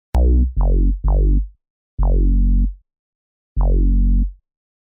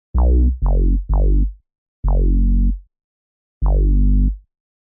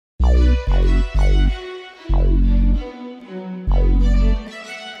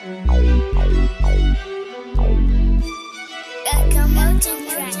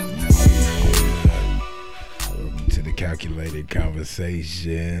Calculated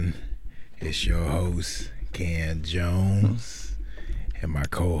Conversation. It's your host, Ken Jones, and my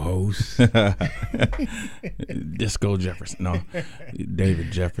co-host, Disco Jefferson. No,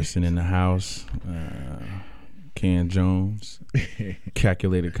 David Jefferson in the house. Ken Jones.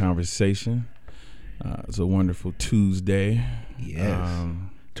 Calculated Conversation. It's a wonderful Tuesday. Yes.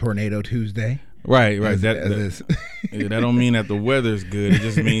 Tornado Tuesday. Right. That don't mean that the weather's good. It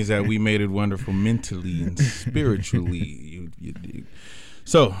just means that we made it wonderful mentally and spiritually.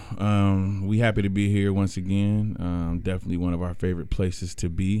 So, we happy to be here once again. Definitely one of our favorite places to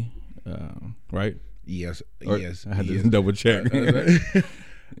be. Right? Yes. Yes. I had to double check.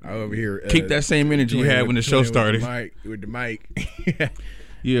 I over here. Keep that same energy you had when the show started. With the mic.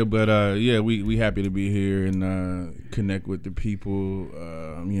 Yeah, but we happy to be here and connect with the people.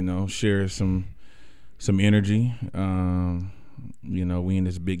 Share some energy. We in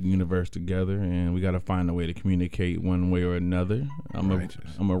this big universe together, and we got to find a way to communicate one way or another. I'm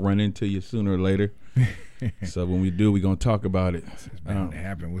gonna run into you sooner or later. So when we do, we gonna talk about it. It's bound to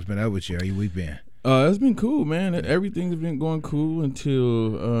happen. What's been up with you? How we been? It's been cool, man. Everything's been going cool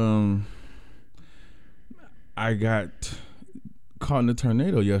until I got caught in a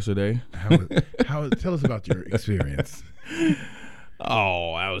tornado yesterday. Tell us about your experience.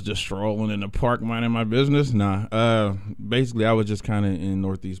 Oh, I was just strolling in the park minding my business. Basically I was just kind of in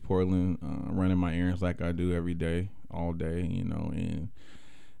Northeast Portland, running my errands like I do every day, all day, and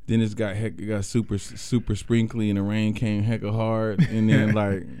then it got super sprinkly and the rain came hecka hard, and then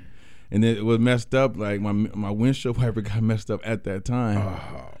and then it was messed up. Like my windshield wiper got messed up at that time.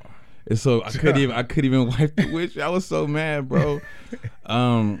 Oh. And so I couldn't even wipe the windshield. I was so mad, bro.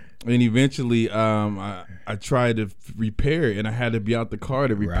 And eventually, I tried to repair it, and I had to be out the car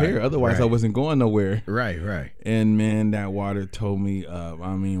to repair it. Otherwise, I wasn't going nowhere. Right. And man, that water tore me up.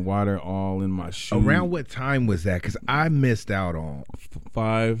 I mean, water all in my shoes. Around what time was that? Because I missed out on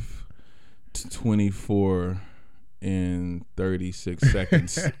 5:24 in 36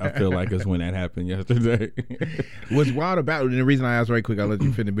 seconds. I feel like it's when that happened yesterday. What's wild about it, and the reason I asked right quick, I'll let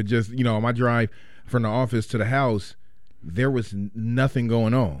you finish, but just, on my drive from the office to the house, there was nothing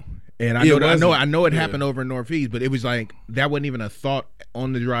going on. And I know it happened over in Northeast, but it was like that wasn't even a thought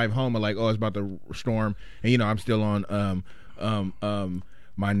on the drive home of like, oh, it's about to storm. And I'm still on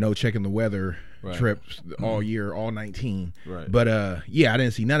my no checking the weather trips all year, all 19. Right. But I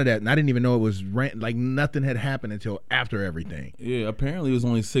didn't see none of that, and I didn't even know it was like nothing had happened until after everything. Yeah, apparently it was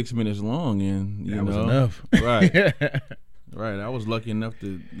only 6 minutes long, and that was enough. Right. Right, I was lucky enough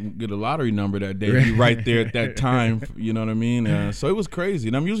to get a lottery number that day, be right there at that time. You know what I mean? So it was crazy,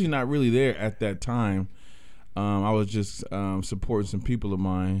 and I'm usually not really there at that time. I was just supporting some people of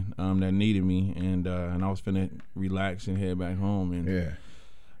mine that needed me, and I was finna relax and head back home. And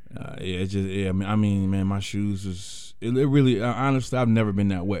I mean, man, my shoes was. It really, honestly, I've never been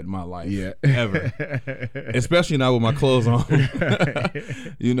that wet in my life, ever. Especially not with my clothes on.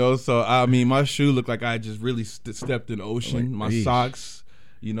 So I mean, my shoe looked like I just really stepped in the ocean. My socks,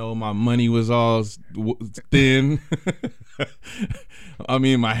 my money was all thin. I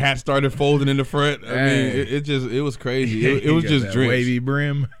mean, my hat started folding in the front. I mean, it was crazy. It was just drenched. Wavy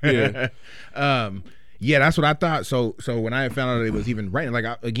brim. Yeah. Yeah, that's what I thought. So when I found out it was even raining,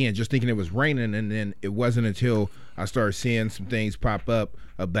 just thinking it was raining, and then it wasn't until I started seeing some things pop up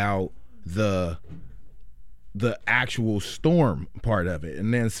about the actual storm part of it,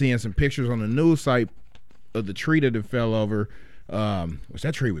 and then seeing some pictures on the news site of the tree that it fell over, which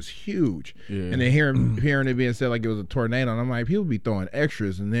that tree was huge. Yeah. And then hearing it being said like it was a tornado, and I'm like, people be throwing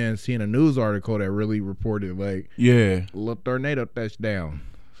extras, and then seeing a news article that really reported like, a little tornado touched down.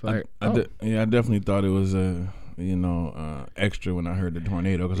 I definitely thought it was extra when I heard the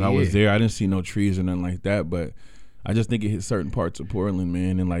tornado, because I was there. I didn't see no trees or nothing like that, but I just think it hit certain parts of Portland,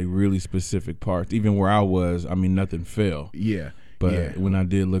 man, and like really specific parts. Even where I was, I mean, nothing fell. Yeah. But when I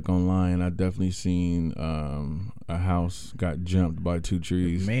did look online, I definitely seen a house got jumped by 2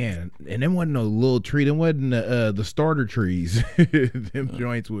 trees. Man, and them wasn't no little tree. Them wasn't the starter trees. Them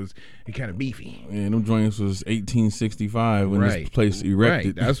joints was kind of beefy. Yeah, them joints was 1865 when this place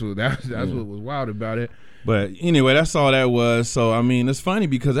erected. Right, that's what was wild about it. But anyway, that's all that was. So I mean, it's funny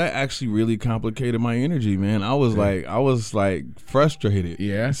because that actually really complicated my energy, man. I was like frustrated.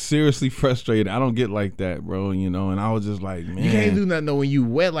 Yeah, seriously frustrated. I don't get like that, bro. And I was just like, man, you can't do nothing when you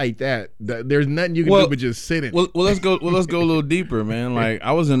wet like that. There's nothing you can do but just sit in. Well, let's go a little deeper, man. Like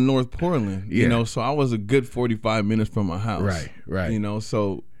I was in North Portland, so I was a good 45 minutes from my house. Right.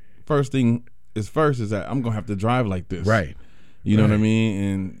 So first thing is that I'm gonna have to drive like this. Right. You know what I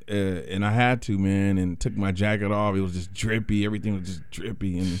mean? And I had to, man, and took my jacket off. It was just drippy. Everything was just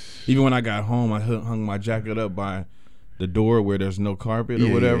drippy. And even when I got home, I hung my jacket up by the door where there's no carpet or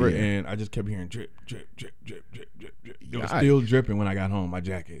Yeah, whatever, yeah. and I just kept hearing drip, drip, drip, drip, drip, drip, drip. It was Yikes. still dripping when I got home. My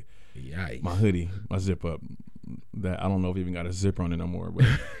jacket, Yikes. my hoodie, my zip up. That I don't know if it even got a zipper on it no more. But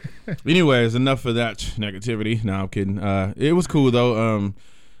anyways, enough of that negativity. No, I'm kidding. It was cool though.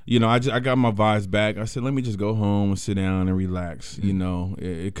 You know, I got my vibes back. I said, let me just go home and sit down and relax. You know,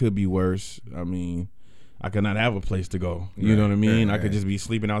 it could be worse. I mean, I could not have a place to go. You know what I mean? I could just be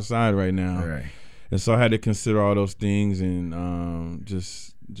sleeping outside right now. Right. And so I had to consider all those things and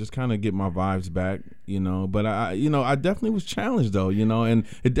just kind of get my vibes back, you know. But I definitely was challenged though, you know, and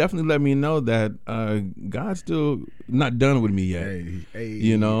it definitely let me know that God's still not done with me yet,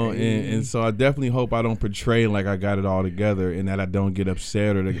 you know. And so I definitely hope I don't portray like I got it all together, and that I don't get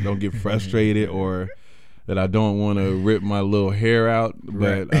upset or that I don't get frustrated or that I don't want to rip my little hair out.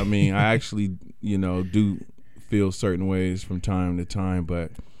 But I mean, I actually, you know, do feel certain ways from time to time,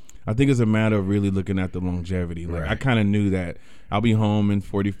 but I think it's a matter of really looking at the longevity. Like I kind of knew that I'll be home in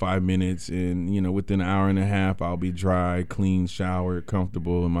 45 minutes, and you know, within an hour and a half, I'll be dry, clean, showered,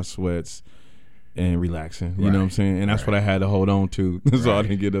 comfortable in my sweats, and relaxing. You know what I'm saying? And that's what I had to hold on to, so I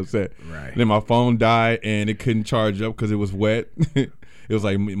didn't get upset. Right. Then my phone died, and it couldn't charge up because it was wet. It was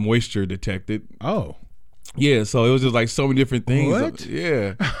like moisture detected. Oh. Yeah, so it was just like so many different things. What?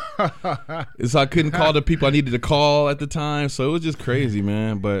 Yeah. So I couldn't call the people I needed to call at the time. So it was just crazy,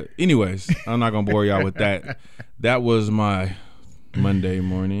 man. But anyways, I'm not going to bore y'all with that. That was my Monday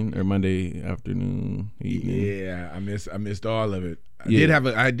morning or Monday afternoon, evening. Yeah, I missed all of it. I Yeah.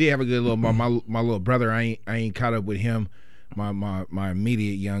 did have a good little my little brother. I ain't caught up with him. My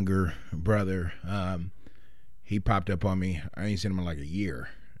immediate younger brother. He popped up on me. I ain't seen him in like a year.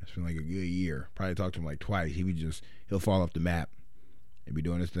 It's been like a good year. Probably talked to him like twice. He'll fall off the map and be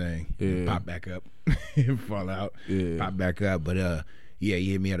doing his thing. Yeah. Pop back up. Fall out. Yeah. Pop back up. But yeah,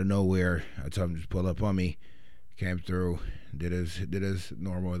 he hit me out of nowhere. I told him to just pull up on me. Came through, did his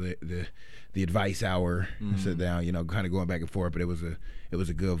normal the advice hour, sit down, you know, kind of going back and forth, but it was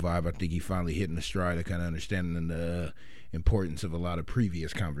a good vibe. I think he finally hitting the stride of kind of understanding the importance of a lot of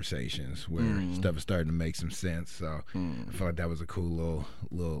previous conversations where stuff is starting to make some sense. So I felt like that was a cool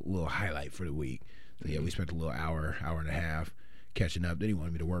little highlight for the week. So yeah, we spent a little hour and a half catching up. Then he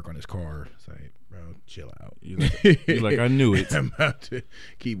wanted me to work on his car. It's like, bro, chill out. You're like, I knew it. I'm about to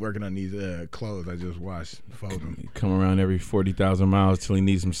keep working on these clothes I just washed, fold them. You come around every 40,000 miles till he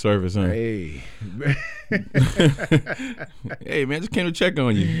needs some service, huh? Hey. Hey, man, just came to check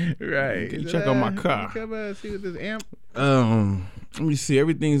on you. Right. Can you check on my car? Come see what this amp. Let me see.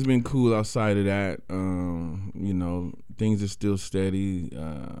 Everything's been cool outside of that. You know, things are still steady.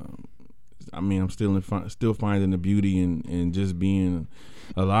 I mean, I'm still finding the beauty in just being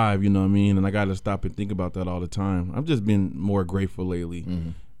alive. You know what I mean? And I got to stop and think about that all the time. I've just been more grateful lately,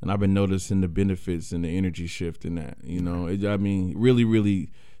 and I've been noticing the benefits and the energy shift in that. You know, I mean, really,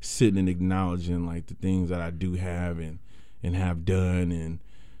 really sitting and acknowledging like the things that I do have and have done, and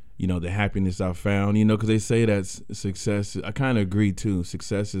you know, the happiness I've found. You know, because they say that success. I kind of agree too.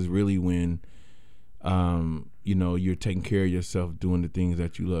 Success is really when you know, you're taking care of yourself, doing the things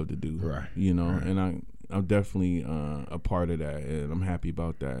that you love to do. Right. You know, and I'm definitely a part of that, and I'm happy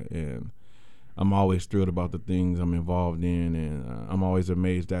about that, and I'm always thrilled about the things I'm involved in, and I'm always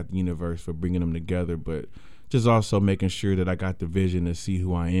amazed at the universe for bringing them together, but just also making sure that I got the vision to see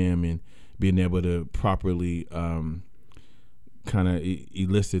who I am and being able to properly kind of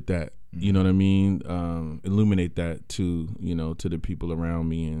elicit that, you know what I mean, illuminate that to, you know, to the people around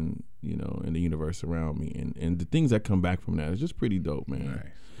me and, you know, and the universe around me, and the things that come back from that is just pretty dope, man.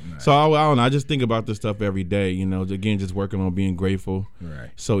 Nice. So I don't know, I just think about this stuff every day, you know, again, just working on being grateful.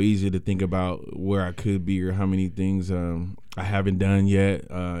 Right. So easy to think about where I could be or how many things I haven't done yet.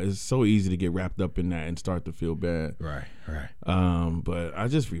 It's so easy to get wrapped up in that and start to feel bad. Right. But I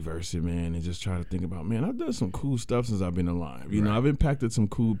just reverse it, man, and just try to think about, man, I've done some cool stuff since I've been alive. You know, I've impacted some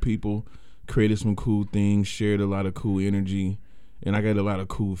cool people, created some cool things, shared a lot of cool energy, and I got a lot of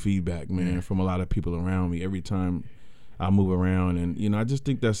cool feedback, man, from a lot of people around me every time I move around. And, you know, I just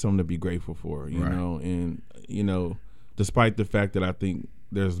think that's something to be grateful for, you know. And, you know, despite the fact that I think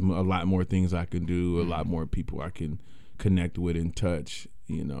there's a lot more things I can do, a lot more people I can connect with and touch,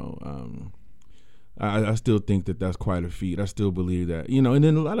 you know, I still think that that's quite a feat. I still believe that, you know, and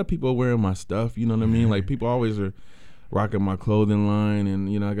then a lot of people are wearing my stuff, you know what I mean? Like, people always are rocking my clothing line,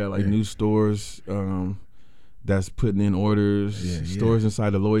 and, you know, I got like new stores that's putting in orders, stores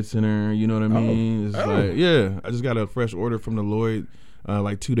inside the Lloyd Center, you know what I mean? It's like, I just got a fresh order from the Lloyd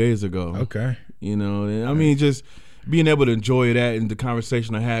like 2 days ago. Okay. You know, and I mean, just being able to enjoy that and the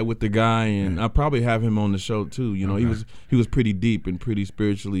conversation I had with the guy, and I probably have him on the show too. You know, he was pretty deep and pretty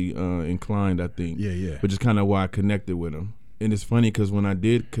spiritually inclined, I think. Yeah. Which is kind of why I connected with him. And it's funny because when I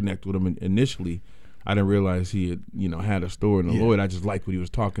did connect with him initially, I didn't realize he had, had a store in the Lord. I just liked what he was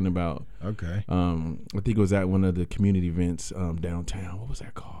talking about. Okay. I think it was at one of the community events downtown. What was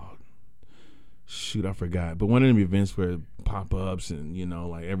that called? Shoot, I forgot. But one of them events where pop-ups and,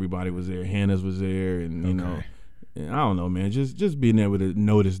 like everybody was there. Hannah's was there and, and I don't know, man. Just being able to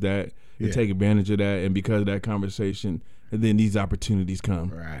notice that and take advantage of that. And because of that conversation, and then these opportunities come.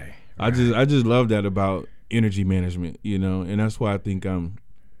 Right. I just love that about energy management, and that's why I think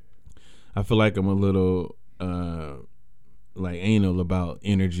I feel like I'm a little like anal about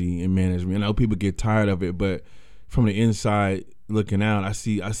energy and management. I know people get tired of it, but from the inside looking out, I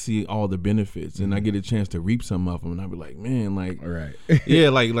see all the benefits, and I get a chance to reap some of them, and I be like, man, like, right, yeah,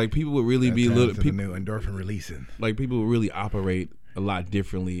 like people would really be a little people new endorphin releasing. Like people would really operate a lot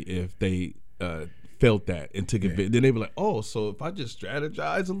differently if they felt that and took it. Then they'd be like, oh, so if I just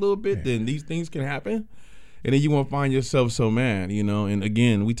strategize a little bit, then these things can happen. And then you won't find yourself so mad, And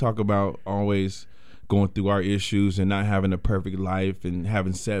again, we talk about always going through our issues and not having a perfect life and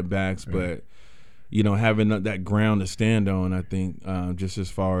having setbacks, but having that ground to stand on. I think just as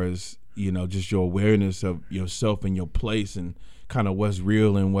far as just your awareness of yourself and your place and kind of what's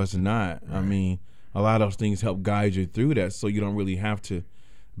real and what's not. Right. I mean, a lot of those things help guide you through that, so you don't really have to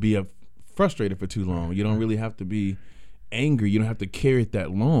be frustrated for too long. You don't really have to be angry. You don't have to carry it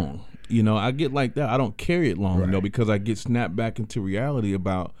that long. I get like that. I don't carry it long, because I get snapped back into reality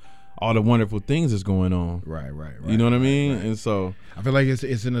about all the wonderful things that's going on. Right. You know what I mean? Right. And so I feel like it's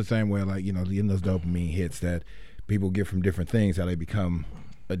in the same way, like, getting those dopamine hits that people get from different things, how they become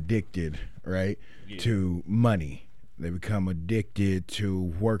addicted, right, to money. They become addicted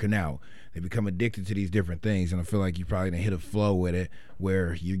to working out. They become addicted to these different things. And I feel like you probably done hit a flow with it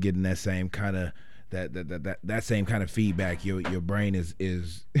where you're getting that same kind of that same kind of feedback. Your brain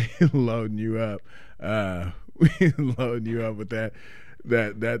is loading you up, loading you up with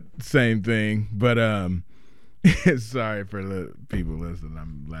that same thing. But sorry for the people listening.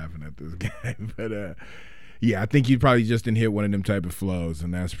 I'm laughing at this guy, but I think you probably just didn't hit one of them type of flows,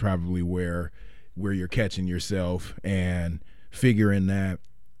 and that's probably where you're catching yourself and figuring that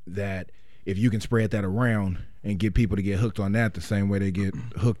if you can spread that around and get people to get hooked on that the same way they get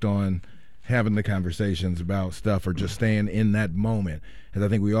hooked on having the conversations about stuff or just staying in that moment. Because I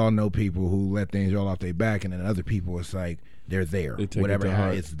think we all know people who let things roll off their back, and then other people, it's like they're there. Whatever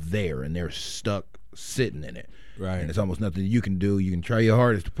it's there, and they're stuck sitting in it. Right. And it's almost nothing you can do. You can try your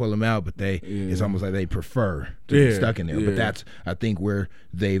hardest to pull them out, but it's almost like they prefer to be stuck in there. But that's, I think, where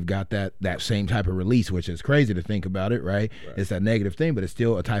they've got that same type of release, which is crazy to think about it, right? It's that negative thing, but it's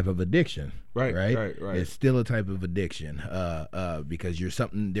still a type of addiction. Right. It's still a type of addiction because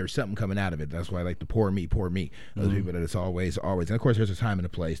there's something coming out of it. That's why I like the poor me. Those people that it's always. And of course, there's a time and a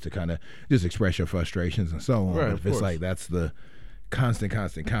place to kind of just express your frustrations and so on. Right, but if it's like that's the constant,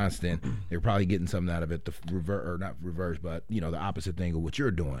 they're probably getting something out of it, but the opposite thing of what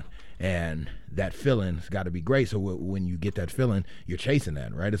you're doing. And that feeling's got to be great. So when you get that feeling, you're chasing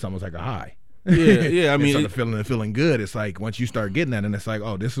that, right? It's almost like a high. Yeah. I mean, instead of feeling good, it's like once you start getting that, and it's like,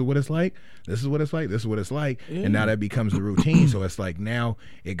 oh, this is what it's like. This is what it's like. This is what it's like. Yeah. And now that becomes the routine. So it's like now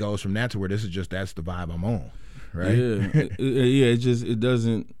it goes from that to where that's the vibe I'm on, right? Yeah. It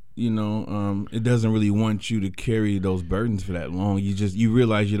doesn't. It doesn't really want you to carry those burdens for that long. You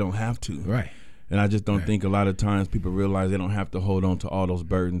realize you don't have to. Right. And I just don't think a lot of times people realize they don't have to hold on to all those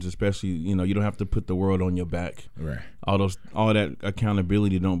burdens, especially, you don't have to put the world on your back. Right. All that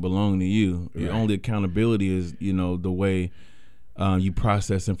accountability don't belong to you. Right. The only accountability is, the way you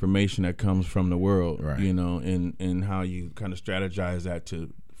process information that comes from the world, right. And how you kind of strategize that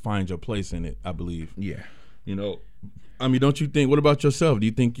to find your place in it, I believe. Yeah. I mean, don't you think? What about yourself? Do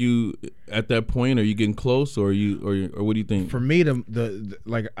you think you at that point? Are you getting close, or what do you think? For me,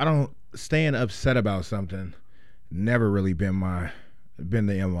 the I don't staying upset about something. Never really been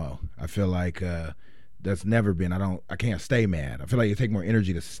the MO. I feel like that's never been. I can't stay mad. I feel like it takes more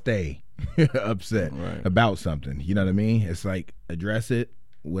energy to stay upset about something. You know what I mean? It's like address it,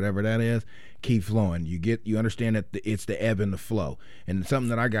 whatever that is. Keep flowing. You understand that it's the ebb and the flow. And something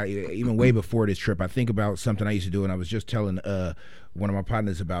that I got even way before this trip, I think about something I used to do, and I was just telling one of my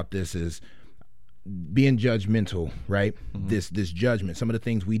partners about this, is being judgmental, right? Mm-hmm. This judgment, some of the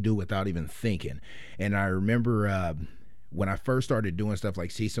things we do without even thinking. And I remember when I first started doing stuff,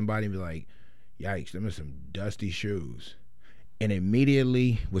 like see somebody and be like, yikes, them are some dusty shoes. And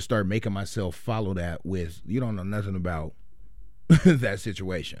immediately would start making myself follow that with, you don't know nothing about that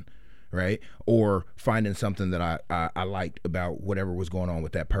situation. right? Or finding something that I liked about whatever was going on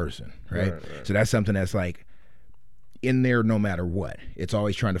with that person, right? So that's something that's like in there no matter what. It's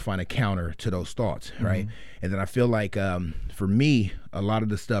always trying to find a counter to those thoughts, right? And then I feel like for me, a lot of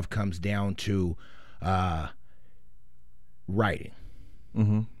the stuff comes down to writing,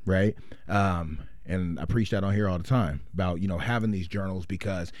 right? And I preach that on here all the time about, you know, having these journals,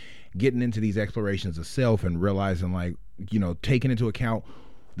 because getting into these explorations of self and realizing, like, you know, taking into account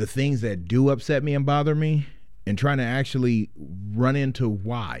the things that do upset me and bother me and trying to actually run into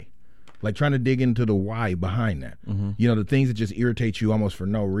why, like trying to dig into the why behind that. You know, the things that just irritate you almost for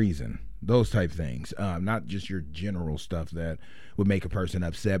no reason, those type things, not just your general stuff that would make a person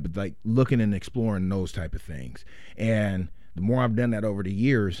upset, but like looking and exploring those type of things. And the more I've done that over the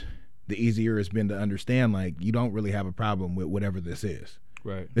years, the easier it's been to understand, like, you don't really have a problem with whatever this is.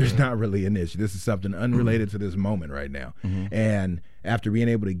 Right. There's not really an issue. This is something unrelated to this moment right now. And after being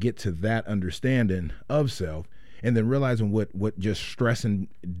able to get to that understanding of self, and then realizing what just stressing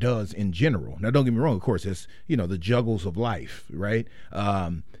does in general. Now, don't get me wrong, of course, it's, you know, the juggles of life, right?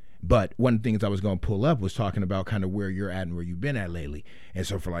 But one of the things I was going to pull up was talking about kind of where you're at and where you've been at lately. And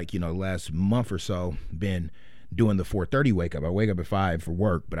so for like, you know, the last month or so, been doing the 4:30 wake up. I wake up at 5 for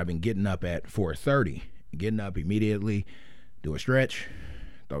work, but I've been getting up at 4:30, getting up immediately, do a stretch,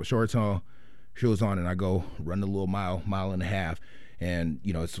 throw shorts on, shoes on, and I go run the little mile and a half. And,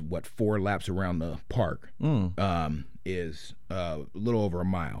 you know, it's 4 laps around the park, is a little over a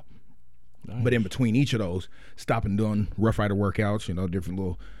mile. Nice. But in between each of those, stopping doing Rough Rider workouts, you know, different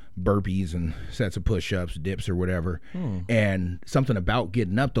little burpees and sets of push-ups, dips or whatever. And something about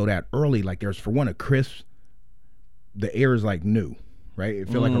getting up, though, that early, like there's, for one, a crisp, the air is like new, right? It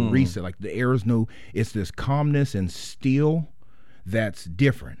feels like a reset, like the air is new. It's this calmness and still that's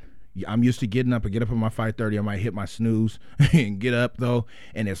different. I'm used to getting up. I get up at my 5:30. I might hit my snooze and get up, though,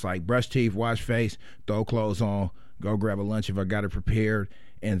 and it's like brush teeth, wash face, throw clothes on, go grab a lunch if I got it prepared,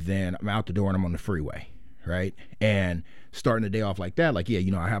 and then I'm out the door and I'm on the freeway, right? And starting the day off like that, like, yeah,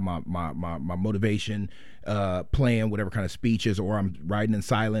 you know, I have my motivation playing whatever kind of speeches, or I'm riding in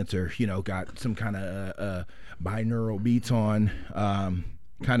silence, or, you know, got some kind of binaural beats on,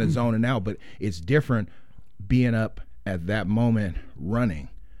 kind of zoning out. But it's different being up at that moment running,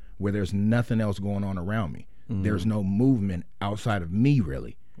 where there's nothing else going on around me. There's no movement outside of me,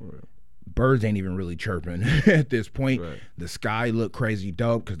 really. Birds ain't even really chirping at this point. The sky look crazy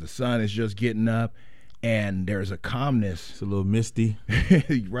dope because the sun is just getting up, and there's a calmness. It's a little misty.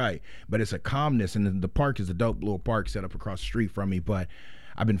 Right. But it's a calmness, and the park is a dope little park set up across the street from me. But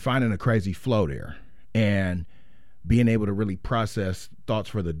I've been finding a crazy flow there and being able to really process thoughts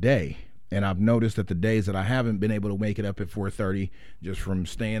for the day. And I've noticed that the days that I haven't been able to make it up at 4:30, just from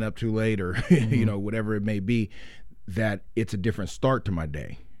staying up too late or, you know, whatever it may be, that it's a different start to my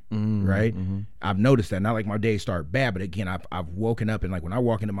day, right? I've noticed that. Not like my days start bad, but again, I've woken up, and like when I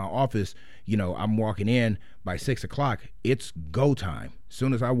walk into my office, you know, I'm walking in by 6 o'clock, it's go time. As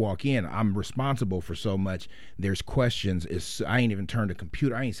soon as I walk in, I'm responsible for so much. There's questions. I ain't even turned the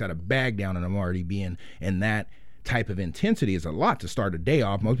computer. I ain't set a bag down, and I'm already being in that type of intensity. Is a lot to start a day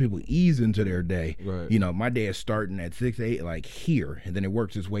off. Most people ease into their day. You know, my day is starting at 6, 8, like here, and then it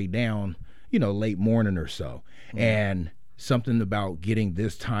works its way down, you know, late morning or so. And something about getting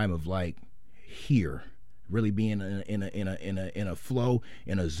this time of like here, really being in a flow,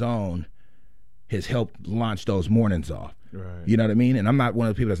 in a zone, has helped launch those mornings off. You know what I mean? And I'm not one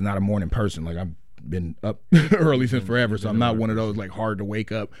of the people that's not a morning person. Like, I've been up early since forever, so I'm not one of those like hard to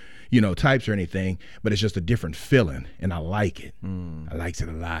wake up, you know, types or anything, but it's just a different feeling, and I like it. I likes it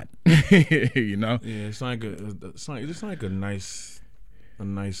a lot. You know? Yeah, it's like a nice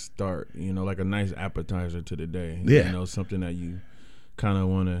start, you know, like a nice appetizer to the day. Yeah. You know, something that you kind of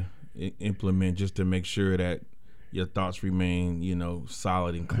want to implement just to make sure that your thoughts remain, you know,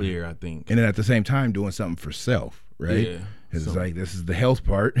 solid and clear, I think. And then at the same time doing something for self, right? Yeah. It's like, this is the health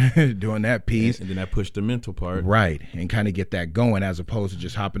part, doing that piece. And then that push the mental part. Right. And kind of get that going, as opposed to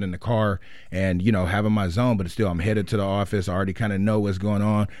just hopping in the car and, you know, having my zone, but still I'm headed to the office. I already kind of know what's going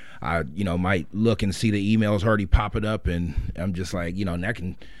on. I, you know, might look and see the emails already popping up, and I'm just like, you know, and that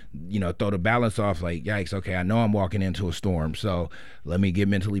can, you know, throw the balance off. Like, yikes, okay, I know I'm walking into a storm, so let me get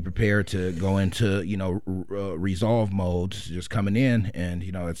mentally prepared to go into, you know, resolve modes, just coming in. And,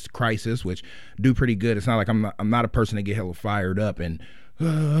 you know, it's crisis, which do pretty good. It's not like I'm not a person that get hella fired up and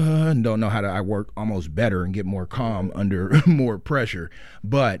don't know how to. I work almost better and get more calm under more pressure.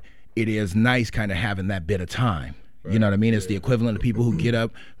 But it is nice kind of having that bit of time. You know what I mean? It's the equivalent of people who get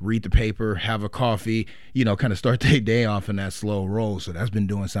up, read the paper, have a coffee, you know, kind of start their day off in that slow roll. So that's been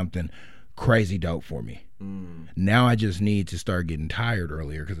doing something crazy dope for me. Now I just need to start getting tired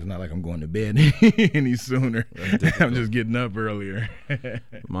earlier because it's not like I'm going to bed any sooner. I'm just getting up earlier.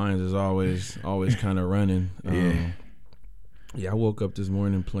 Mine is always kind of running. Yeah, I woke up this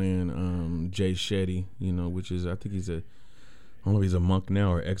morning playing Jay Shetty, which is, I think I don't know if he's a monk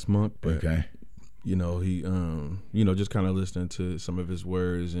now or ex-monk, but okay. He just kind of listening to some of his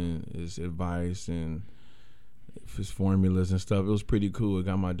words and his advice and his formulas and stuff. It was pretty cool. It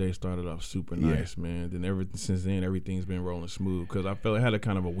got my day started off super nice, man. Then since then, everything's been rolling smooth because I felt I had a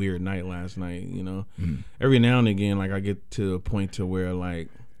kind of a weird night last night. Every now and again, like I get to a point to where like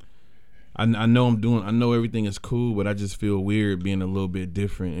I know everything is cool, but I just feel weird being a little bit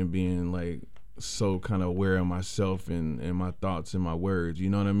different and being like so kind of aware of myself and my thoughts and my words. You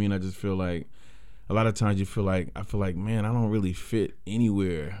know what I mean? I just feel like a lot of times I feel like, man, I don't really fit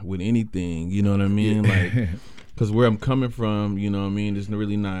anywhere with anything. You know what I mean? Like, because where I'm coming from, you know what I mean, it's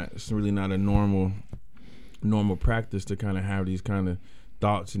really not a normal practice to kind of have these kind of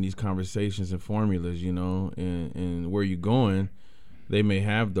thoughts and these conversations and formulas, and where you're going, they may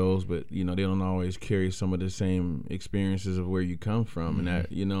have those, but they don't always carry some of the same experiences of where you come from, and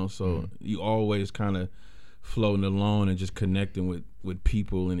that, so you always kind of floating along and just connecting with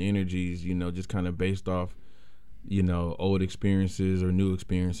people and energies, just kind of based off old experiences or new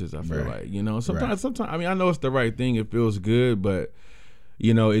experiences. I feel like sometimes I mean, I know it's the right thing, it feels good, but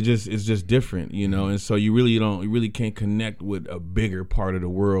it's just different, and so you really can't connect with a bigger part of the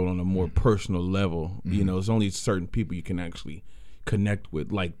world on a more personal level. It's only certain people you can actually connect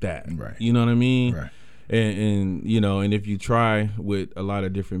with like that, right? You know what I mean? Right. And and if you try with a lot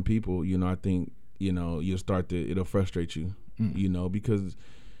of different people, I think you'll start it'll frustrate you, because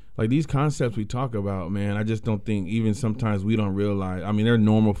like these concepts we talk about, man, I just don't think, even sometimes we don't realize, I mean, they're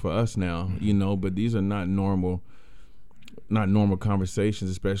normal for us now, but these are not normal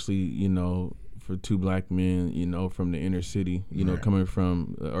conversations, especially, for two black men, from the inner city, coming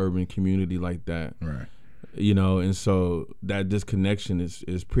from an urban community like that. Right. And so that disconnection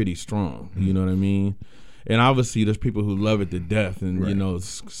is pretty strong, you know what I mean? And obviously there's people who love it to death and,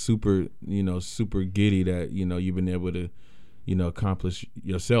 super giddy that, you've been able to, accomplish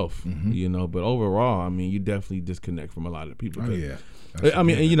yourself, but overall, I mean, you definitely disconnect from a lot of people. Oh, yeah. I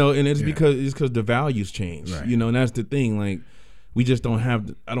mean, and it's because the values change, right. And that's the thing. Like, we just I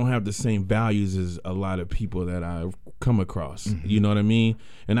don't have the same values as a lot of people that I've come across, you know what I mean?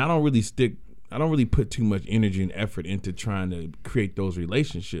 And I don't really put too much energy and effort into trying to create those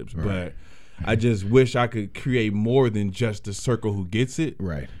relationships, right. But I just wish I could create more than just the circle who gets it,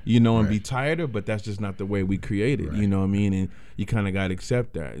 right? And be tighter, but that's just not the way we create it, you know what I mean? And you kind of got to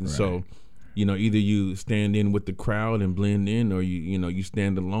accept that. And so, either you stand in with the crowd and blend in, or you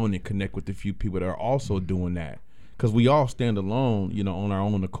stand alone and connect with the few people that are also doing that. Because we all stand alone, on our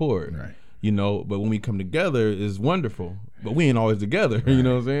own accord, right? But when we come together, it's wonderful. But we ain't always together, right. You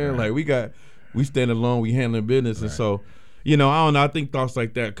know what I'm saying? Right. Like we stand alone, we handling business, right. And so. I don't know. I think thoughts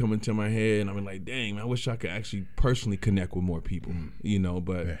like that come into my head, and I'm like, dang, man, I wish I could actually personally connect with more people,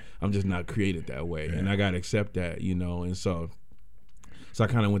 but I'm just not created that way, and I gotta accept that, and so I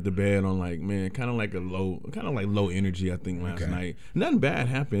kind of went to bed on like, man, kind of like low energy. I think last night, nothing bad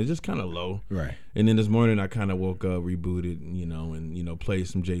happened. It's just kind of low, right? And then this morning, I kind of woke up, rebooted, and played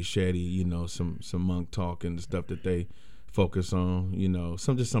some Jay Shetty, some Monk Talk and the stuff that they focus on,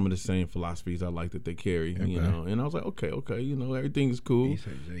 some of the same philosophies I like that they carry, and I was like, okay, everything is cool. He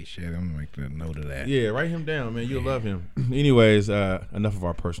said Jay Shetty, I'm gonna make a note of that. Yeah, write him down, man. You'll love him. Anyways, enough of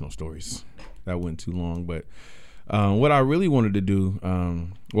our personal stories. That went too long, but what I really wanted to do,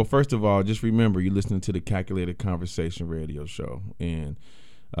 well, first of all, just remember you're listening to the Calculated Conversation radio show, and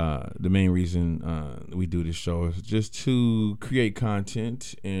the main reason we do this show is just to create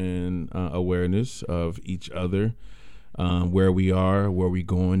content and awareness of each other. Where we are, where we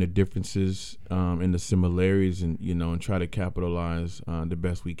going, the differences and the similarities, and and try to capitalize the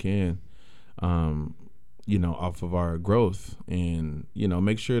best we can, off of our growth, and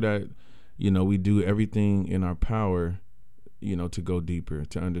make sure that we do everything in our power, to go deeper,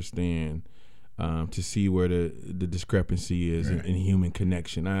 to understand, to see where the discrepancy is, right. in human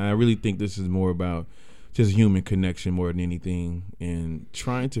connection. I really think this is more about just human connection more than anything, and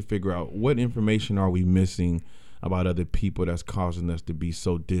trying to figure out what information are we missing about other people that's causing us to be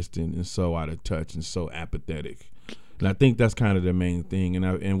so distant and so out of touch and so apathetic. And I think that's kind of the main thing.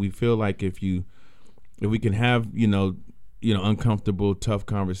 And we feel like if we can have, uncomfortable, tough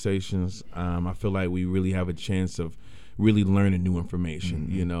conversations, I feel like we really have a chance of really learning new information.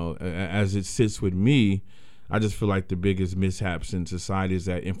 Mm-hmm. As it sits with me, I just feel like the biggest mishaps in society is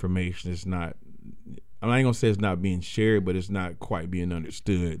that information is not I'm not gonna say it's not being shared, but it's not quite being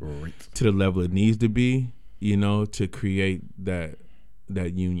understood Right. to the level it needs to be, you know, to create that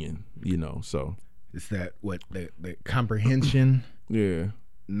union, you know. So It's that the comprehension, yeah,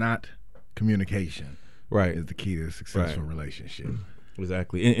 not communication, right, is the key to a successful relationship.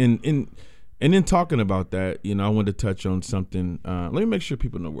 exactly. And then talking about that, you know, I wanted to touch on something. Let me make sure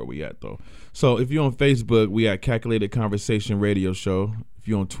people know where we at, though. So if you're on Facebook, we at Calculated Conversation Radio Show. If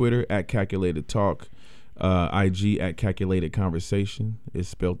you're on Twitter, at Calculated Talk. IG at Calculated Conversation. It's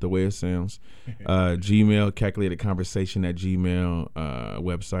spelled the way it sounds. Gmail, Calculated Conversation at Gmail.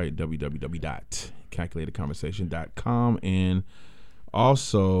 Website, www.calculatedconversation.com. And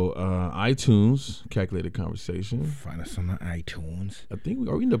also iTunes, Calculated Conversation. Find us on the iTunes. I think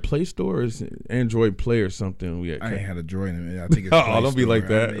are we in the Play Store or is it Android Play or something? I ain't had a Droid in it. I think it's oh, don't be like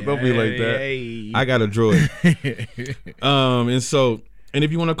that. Don't be like that. I got a Droid. And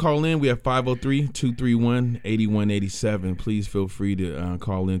if you want to call in, we have 503-231-8187. Please feel free to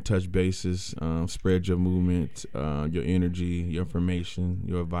call in, touch bases, spread your movement, your energy, your information,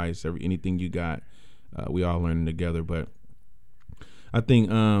 your advice, anything you got. We all learning together. But I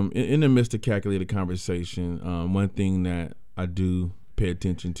think in the midst of Calculated Conversation, one thing that I do pay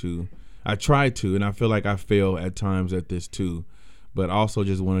attention to, I try to, and I feel like I fail at times at this too, but also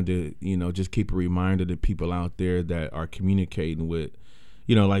just wanted to, you know, just keep a reminder to people out there that are communicating with,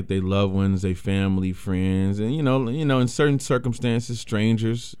 you know, like their loved ones, their family, friends, and you know, in certain circumstances,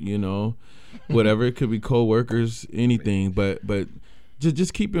 strangers, you know, whatever. It could be coworkers, anything. But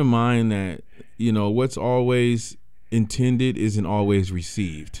just keep in mind that, you know, what's always intended isn't always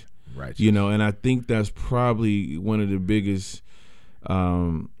received. Right. You know, and I think that's probably one of the biggest,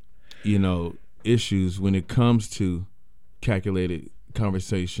 you know, issues when it comes to calculated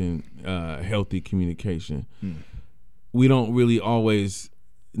conversation, healthy communication. We don't really always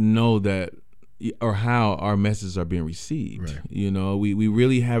know that or how our messages are being received. Right. You know, we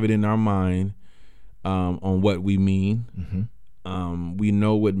really have it in our mind on what we mean. We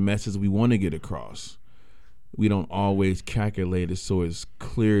know what message we want to get across. We don't always calculate it so it's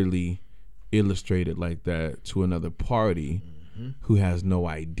clearly illustrated like that to another party who has no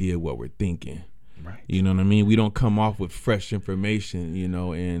idea what we're thinking. Right. You know what I mean? We don't come off with fresh information, you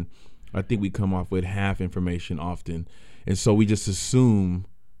know, and I think we come off with half information often. And so we just assume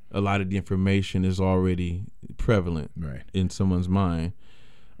a lot of the information is already prevalent in someone's mind,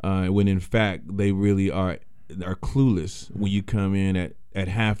 when in fact they really are clueless when you come in at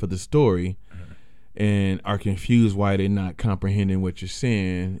half of the story and are confused why they're not comprehending what you're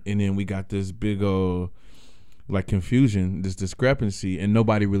saying. And then we got this big old like confusion, this discrepancy, and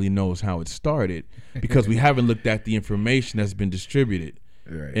nobody really knows how it started because we haven't looked at the information that's been distributed.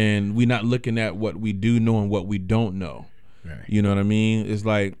 Right. And we're not looking at what we do know and what we don't know. Right. You know what I mean? It's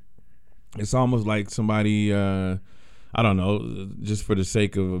like, it's almost like somebody, I don't know, just for the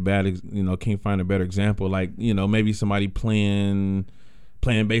sake of a can't find a better example. Like, you know, maybe somebody playing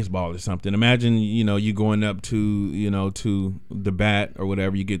baseball or something. Imagine, you know, you going up to the bat or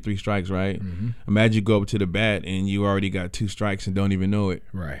whatever, you get 3 strikes, right? Imagine you go up to the bat and you already got 2 strikes and don't even know it.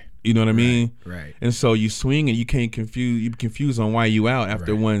 Right. You know what I mean? Right. And so you swing and you can't you confused on why you out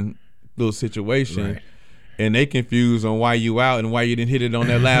after one little situation. Right. And they confused on why you out and why you didn't hit it on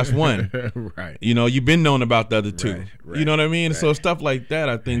that last one. Right. You know, you've been knowing about the other 2. Right. You know what I mean? Right. So stuff like that,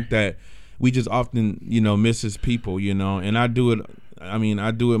 I think that we just often, you know, miss as people, you know, and I do it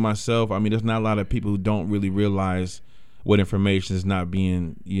myself. I mean, there's not a lot of people who don't really realize what information is not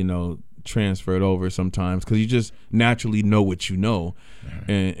being, you know, transferred over sometimes because you just naturally know what you know.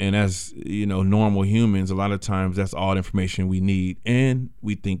 And as, you know, normal humans, a lot of times that's all the information we need. And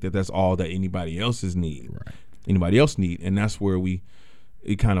we think that that's all that anybody else need. And that's where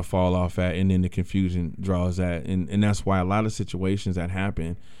it kind of fall off at. And then the confusion draws at. And that's why a lot of situations that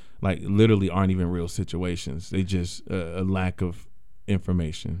happen, like literally aren't even real situations. They just a lack of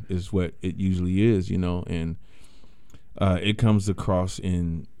information is what it usually is, you know, and it comes across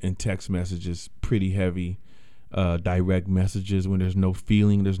in text messages pretty heavy, direct messages when there's no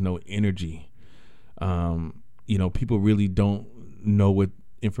feeling, there's no energy. You know, people really don't know what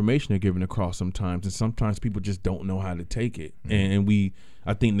information they're giving across sometimes, and sometimes people just don't know how to take it. And we,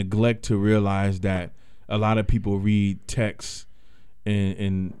 I think, neglect to realize that a lot of people read texts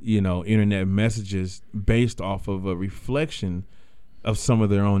and you know, internet messages based off of a reflection of some of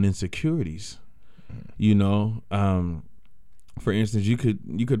their own insecurities. You know, for instance, you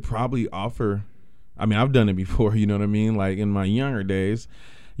could probably offer, I mean, I've done it before, you know what I mean? Like in my younger days,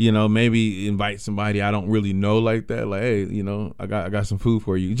 you know, maybe invite somebody I don't really know like that. Like, hey, you know, I got some food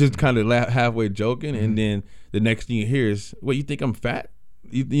for you. Just kind of halfway joking. And then the next thing you hear is, what, you think I'm fat?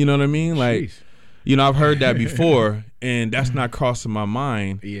 You know what I mean? Like, You know, I've heard that before, and that's not crossing my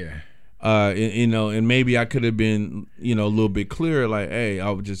mind. Yeah. You know, and maybe I could have been, you know, a little bit clearer. Like, hey, I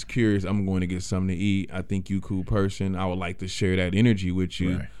was just curious. I'm going to get something to eat. I think you a cool person. I would like to share that energy with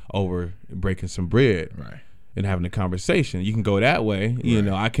you over breaking some bread and having a conversation. You can go that way. You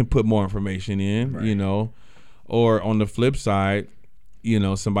know, I can put more information in. You know, or on the flip side, you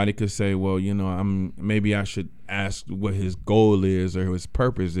know, somebody could say, well, you know, maybe I should ask what his goal is or his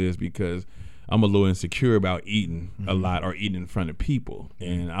purpose is, because I'm a little insecure about eating a lot or eating in front of people,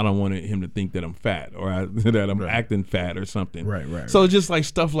 and I don't want him to think that I'm fat or that I'm acting fat or something. So it's just like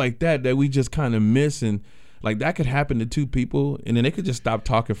stuff like that we just kind of miss, and like that could happen to two people, and then they could just stop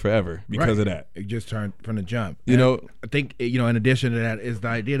talking forever because of that. It just turned from the jump. You know, I think, you know, in addition to that is the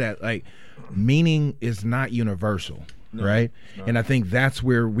idea that like meaning is not universal, right? And I think that's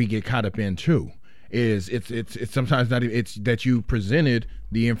where we get caught up in too. Is it's sometimes not even, it's that you presented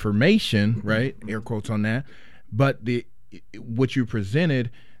the information, right? Air quotes on that, but what you presented,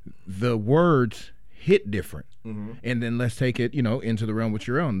 the words hit different. And then let's take it, you know, into the realm with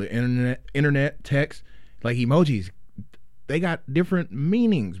your own. The internet text, like emojis, they got different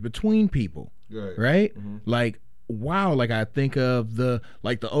meanings between people, right? Like, wow, like I think of the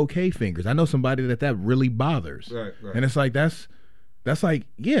okay fingers. I know somebody that really bothers, and it's like that's like,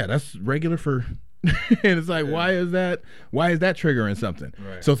 yeah, that's regular for. And it's like, why is that triggering something?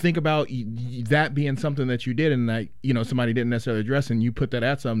 So think about that being something that you did, and like, you know, somebody didn't necessarily address, and you put that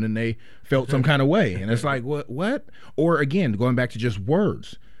at something and they felt some kind of way, and it's like, what? Or again, going back to just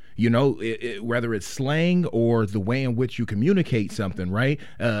words, you know, whether it's slang or the way in which you communicate something, right?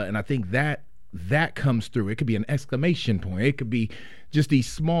 And I think that comes through. It could be an exclamation point. It could be just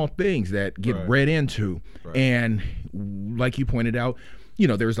these small things that get read into, and like you pointed out, you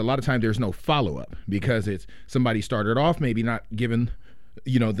know, there's a lot of time there's no follow-up because it's somebody started off maybe not given,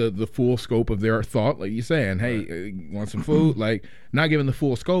 you know, the full scope of their thought, like you're saying, hey, want some food, like not given the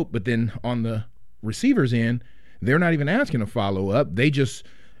full scope, but then on the receiver's end, they're not even asking a follow-up. They just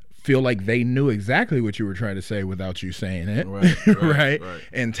feel like they knew exactly what you were trying to say without you saying it, right?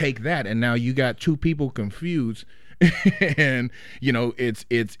 And take that, and now you got two people confused. And you know, it's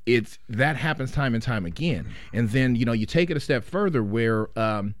that happens time and time again. And then, you know, you take it a step further where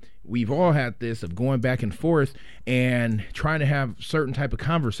we've all had this of going back and forth and trying to have certain type of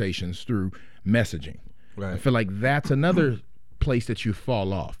conversations through messaging. I feel like that's another place that you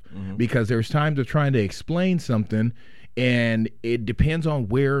fall off, because there's times of trying to explain something, and it depends on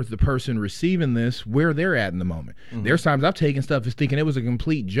where the person receiving this, where they're at in the moment. There's times I've taken stuff as thinking it was a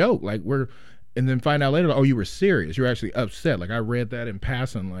complete joke, like and then find out later, oh, you were serious. You're actually upset. Like I read that in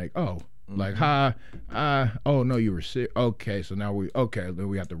passing, like, oh, like, oh no, you were serious. Okay, so now then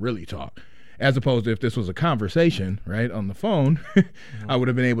we have to really talk. As opposed to if this was a conversation, right, on the phone, I would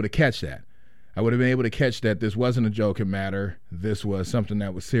have been able to catch that. I would have been able to catch that this wasn't a joking matter. This was something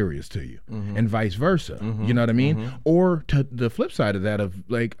that was serious to you, and vice versa. You know what I mean? Or to the flip side of that, of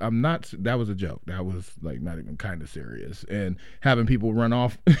like, that was a joke. That was like not even kind of serious, and having people run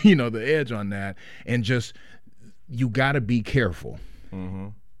off, you know, the edge on that, and just, you got to be careful.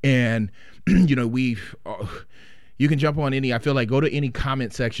 And you know, you can jump on I feel like go to any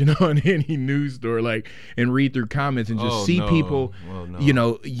comment section on any news store, like, and read through comments and just see people, you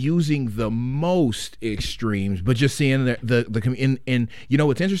know, using the most extremes, but just seeing and you know,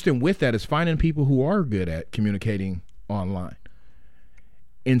 what's interesting with that is finding people who are good at communicating online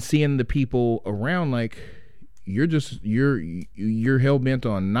and seeing the people around, like, you're hell bent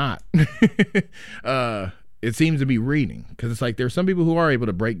on not it seems to be reading, because it's like there's some people who are able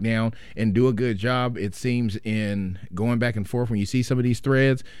to break down and do a good job, it seems, in going back and forth when you see some of these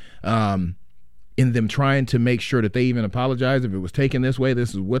threads, in them trying to make sure that they even apologize if it was taken this way, this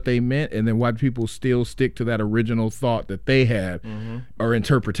is what they meant, and then why do people still stick to that original thought that they had or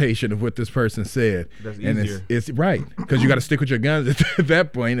interpretation of what this person said. That's and easier. It's right, because you got to stick with your guns at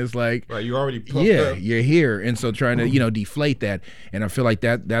that point. It's like, you already puffed up. You're here, and so trying to, you know, deflate that, and I feel like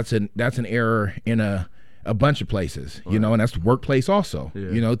that's an error in a bunch of places, you know, and that's the workplace also.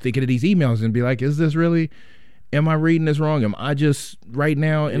 You know, thinking of these emails and be like, is this really, am I reading this wrong? Am I just right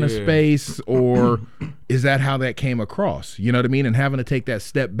now in a space, or is that how that came across? You know what I mean? And having to take that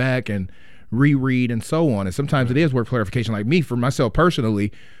step back and reread and so on. And sometimes it is worth clarification. Like me, for myself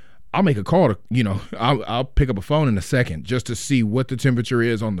personally, I'll make a call to, you know, I'll pick up a phone in a second just to see what the temperature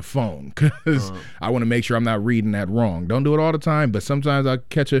is on the phone, because I want to make sure I'm not reading that wrong. Don't do it all the time, but sometimes I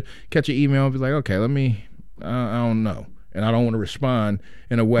catch an email and be like, okay, I don't know. And I don't want to respond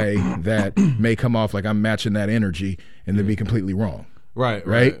in a way that may come off like I'm matching that energy and then be completely wrong. Right.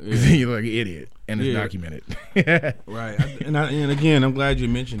 Because then you look like an idiot, and it's documented. Right. And again, I'm glad you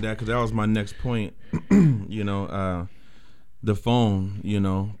mentioned that because that was my next point. The phone.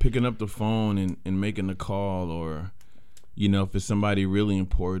 Picking up the phone and making a call, or if it's somebody really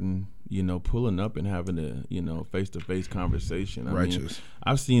important. Pulling up and having a, face-to-face conversation. I mean,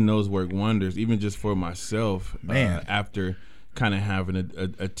 I've seen those work wonders, even just for myself, after kind of having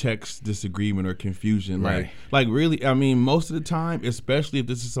a text disagreement or confusion. Right. Like really, I mean, most of the time, especially if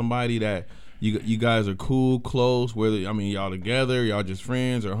this is somebody that you guys are cool, close, whether, y'all together, y'all just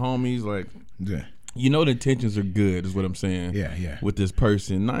friends or homies, like, the intentions are good, is what I'm saying. Yeah. With this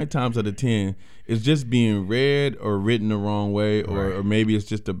person, 9 times out of 10, it's just being read or written the wrong way, or maybe it's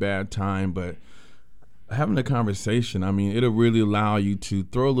just a bad time. But having a conversation, it'll really allow you to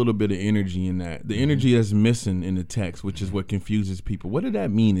throw a little bit of energy in that. The energy that's missing in the text, which is what confuses people. What did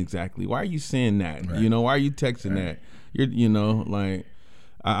that mean exactly? Why are you saying that? Right. Why are you texting that? You're,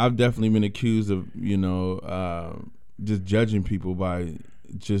 I've definitely been accused of, just judging people by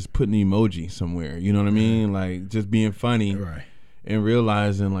just putting an emoji somewhere, you know what I mean? Like just being funny, and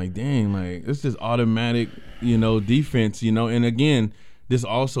realizing like, dang, like it's just automatic, defense, and again, this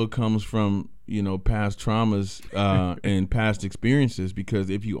also comes from, past traumas and past experiences, because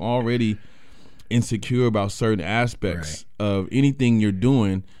if you already insecure about certain aspects of anything you're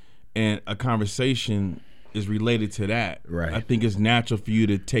doing and a conversation is related to that, I think it's natural for you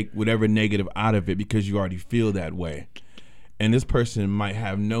to take whatever negative out of it because you already feel that way. And this person might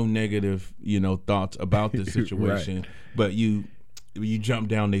have no negative, thoughts about this situation, but you jump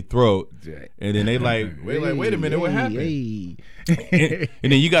down their throat, and then they wait a minute, what happened? And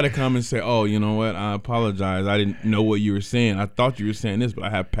then you got to come and say, oh, you know what? I apologize. I didn't know what you were saying. I thought you were saying this, but I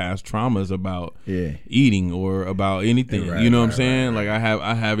have past traumas about eating or about anything. You know what I'm saying? Like I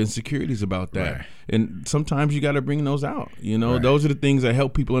have insecurities about that. And sometimes you got to bring those out. Those are the things that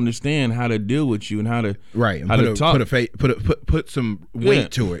help people understand how to deal with you and how to talk. Put some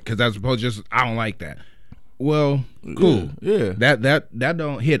weight to it, because as opposed to just I don't like that. Well, cool. Yeah. That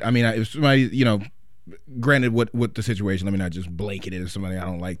don't hit. If somebody, granted what the situation, let me not just blanket it as somebody I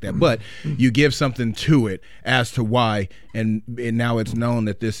don't like that, but you give something to it as to why, and now it's known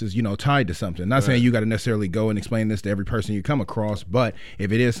that this is, tied to something. Not saying you got to necessarily go and explain this to every person you come across, but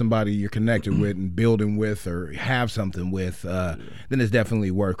if it is somebody you're connected with and building with or have something with, then it's definitely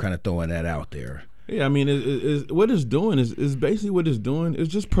worth kind of throwing that out there. Yeah, what it's doing is basically what it's doing is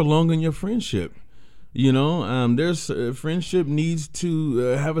just prolonging your friendship. There's friendship needs to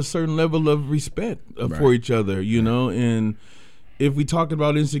have a certain level of respect for each other, and if we talk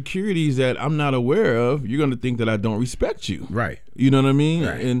about insecurities that I'm not aware of, you're going to think that I don't respect you. Right. You know what I mean?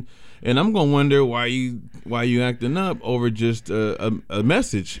 Right. And I'm going to wonder why you acting up over just a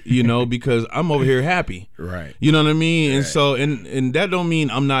message, because I'm over here happy. Right. You know what I mean? Right. And so, and that don't mean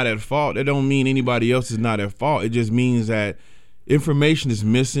I'm not at fault. That don't mean anybody else is not at fault. It just means that information is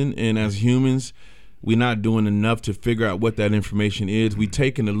missing, and as humans, we're not doing enough to figure out what that information is. We're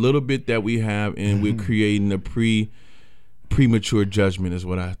taking a little bit that we have, and we're creating a premature judgment is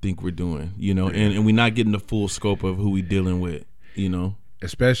what I think we're doing, and we're not getting the full scope of who we're dealing with,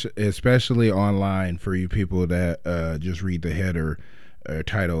 Especially online, for you people that just read the header or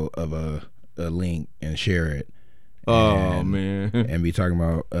title of a link and share it. And be talking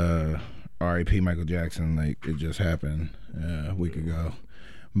about R.I.P. Michael Jackson like it just happened a week ago.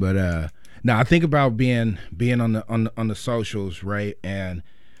 But now I think about being on the socials, right? And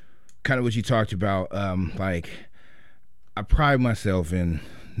kind of what you talked about, like I pride myself in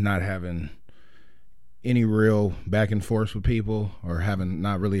not having any real back and forth with people, or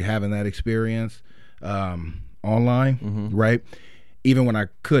not really having that experience online, right? Even when I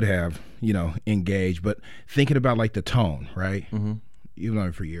could have, engaged, but thinking about like the tone, right? Even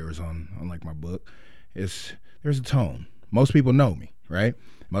though for years on like my book, there's a tone. Most people know me, right?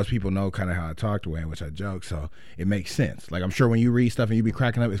 Most people know kind of how I talk the way in which I joke, so it makes sense. Like I'm sure when you read stuff and you be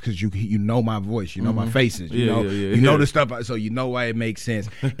cracking up, it's because you know my voice, you know my faces, you know the stuff, so you know why it makes sense.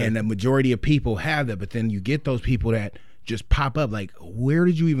 And the majority of people have that, but then you get those people that just pop up like, where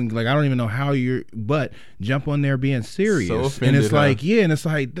did you even, like, I don't even know how but jump on there being serious. So offended, and it's like, and it's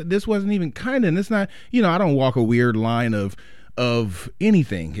like, this wasn't even kind of, and it's not, I don't walk a weird line of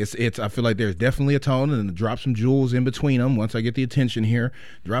anything. It's I feel like there's definitely a tone, and drop some jewels in between them. Once I get the attention here,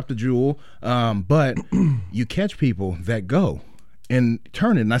 drop the jewel. But you catch people that go and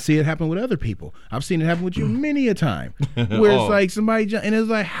turn it, and I see it happen with other people. I've seen it happen with you many a time, where it's like somebody, and it's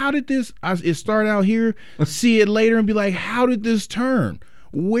like, how did this? It start out here, see it later, and be like, how did this turn?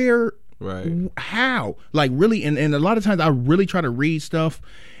 Where Right. How? Like really, and a lot of times I really try to read stuff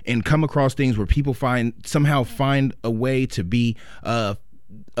and come across things where people somehow find a way to be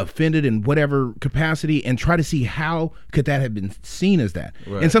offended in whatever capacity and try to see how could that have been seen as that.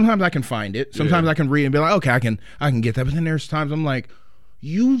 Right. And sometimes I can find it. Sometimes I can read and be like, okay, I can get that. But then there's times I'm like,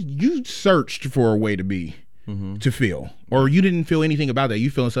 you searched for a way to be. To feel, or you didn't feel anything about that.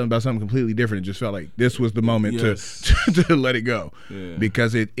 You feeling something about something completely different. It just felt like this was the moment to let it go,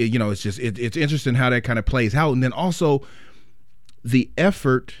 because it it's just it's interesting how that kind of plays out, and then also the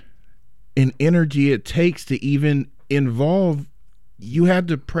effort and energy it takes to even involve. You had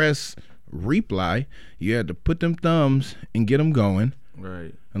to press reply. You had to put them thumbs and get them going.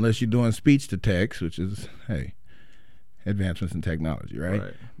 Right. Unless you're doing speech to text, which is advancements in technology,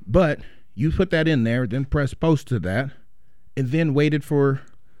 right? But you put that in there, then press post to that, and then waited for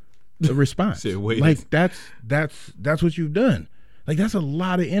the response. Like that's what you've done. Like that's a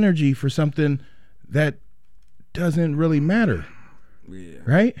lot of energy for something that doesn't really matter. Yeah.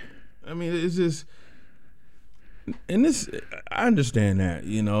 Right? I mean, it's just, and this, I understand that,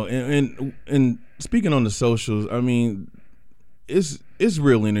 and speaking on the socials, I mean, it's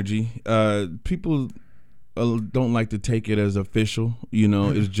real energy. People don't like to take it as official,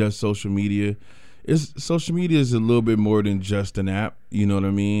 it's just social media. Social media is a little bit more than just an app, you know what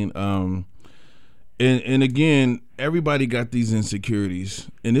I mean? And again, everybody got these insecurities,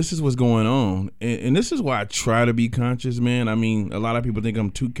 and this is what's going on. And this is why I try to be conscious, man. I mean, a lot of people think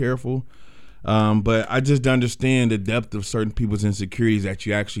I'm too careful, but I just understand the depth of certain people's insecurities that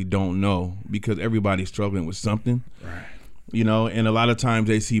you actually don't know, because everybody's struggling with something. Right. And a lot of times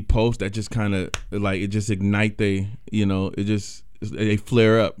they see posts that just kind of like, it just ignite they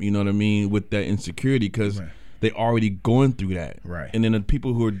flare up, you know what I mean, with that insecurity, because they already going through that. Right. And then the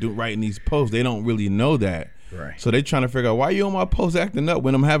people who are writing these posts, they don't really know that. Right. So they trying to figure out, why you on my post acting up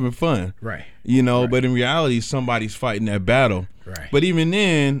when I'm having fun? Right. But in reality, somebody's fighting that battle. Right. But even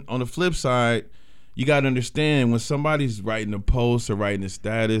then, on the flip side, you got to understand when somebody's writing a post or writing a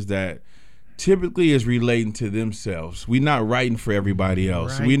status that typically is relating to themselves. We're not writing for everybody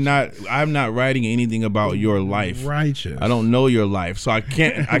else. I'm not writing anything about your life. Righteous. I don't know your life. So I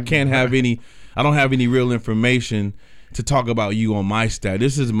can't have I don't have any real information to talk about you on my stat.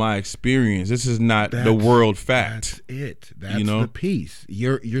 This is my experience. This is not the world fact. That's it. That's the piece.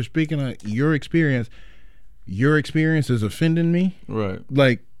 You're speaking of your experience. Your experience is offending me. Right.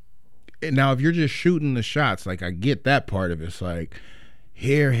 Like, now if you're just shooting the shots, like I get that part of it. It's like,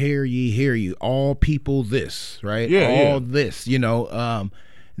 hear ye, all people this, right? This,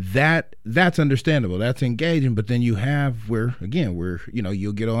 that's understandable. That's engaging. But then you have where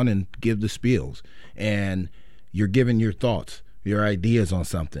you'll get on and give the spiels, and you're giving your thoughts, your ideas on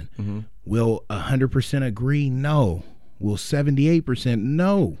something. Mm-hmm. Will 100% agree? No. Will 78%?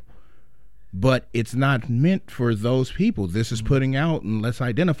 No. But it's not meant for those people. This is putting out, and let's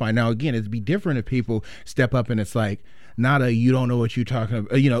identify. Now, again, it'd be different if people step up and it's like, not a you don't know what you're talking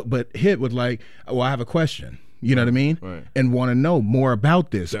about, but hit with like, well, I have a question, you know what I mean? Right. And want to know more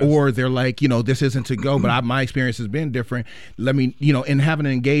about this. Or they're like, this isn't to go, but my experience has been different. Let me, and having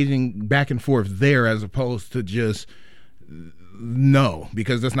an engaging back and forth there, as opposed to just no,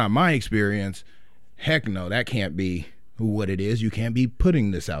 because that's not my experience. Heck no, that can't be what it is. You can't be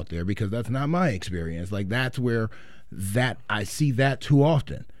putting this out there because that's not my experience. Like that's where I see that too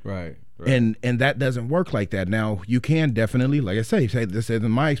often. Right. And that doesn't work like that. Now you can definitely, like I say this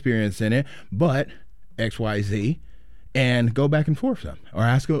isn't my experience in it, but XYZ, and go back and forth some, or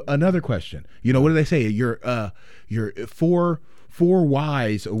ask another question. What do they say? You're 4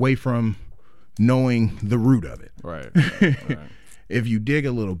 whys away from knowing the root of it. Right. If you dig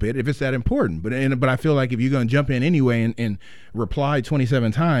a little bit, if it's that important. But I feel like if you're going to jump in anyway and reply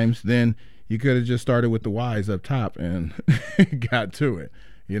 27 times, then you could have just started with the whys up top and got to it.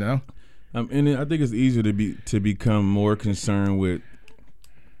 And I think it's easier to become more concerned with,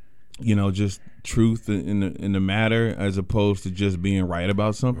 just truth in the matter, as opposed to just being right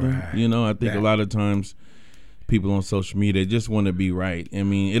about something. Right. I think a lot of times people on social media just want to be right. I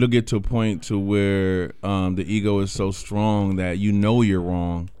mean, it'll get to a point to where the ego is so strong that you're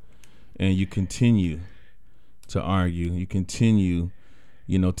wrong, and you continue to argue. You continue,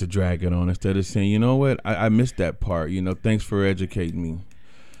 to drag it on instead of saying, you know what, I missed that part. Thanks for educating me.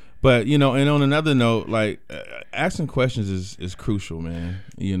 But, and on another note, like asking questions is crucial, man.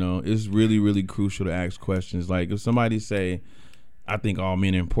 It's really, really crucial to ask questions. Like if somebody say, I think all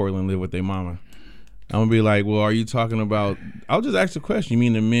men in Portland live with their mama, I'm gonna be like, well, are you talking about, I'll just ask the question. You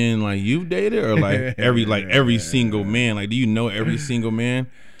mean the men like you've dated, or like every single man? Like, do you know every single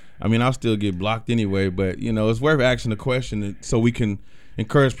man? I mean, I'll still get blocked anyway, but it's worth asking the question so we can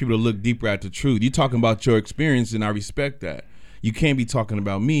encourage people to look deeper at the truth. You're talking about your experience, and I respect that. You can't be talking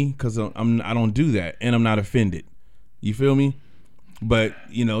about me because I don't do that, and I'm not offended. You feel me? But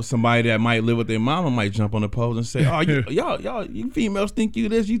somebody that might live with their mama might jump on the post and say, "Oh, y'all, you females think you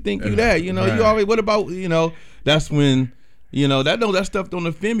this, you think you that." You already. What about That's when that stuff don't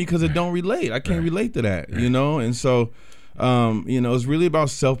offend me because it don't relate. I can't relate to that. And so. It's really about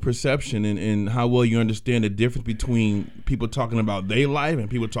self-perception and how well you understand the difference between people talking about their life and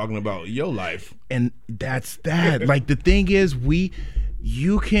people talking about your life. And that's that. Like, the thing is,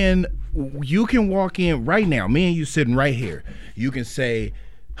 you can walk in right now, me and you sitting right here. You can say,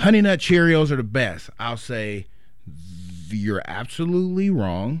 Honey Nut Cheerios are the best. I'll say, you're absolutely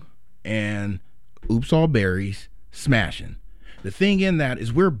wrong, and Oops All Berries, smashing. The thing in that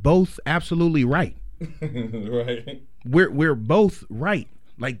is we're both absolutely right. Right. We're both right.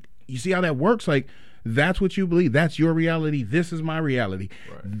 Like, you see how that works? Like, that's what you believe. That's your reality. This is my reality.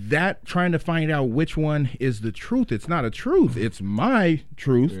 Right. That trying to find out which one is the truth. It's not a truth. It's my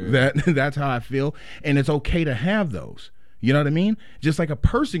truth. Yeah. That's how I feel. And it's okay to have those. You know what I mean? Just like a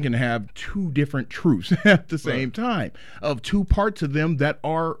person can have two different truths at the same time, of two parts of them that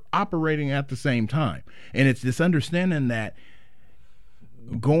are operating at the same time. And it's this understanding that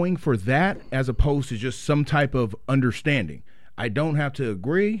going for that as opposed to just some type of understanding. I don't have to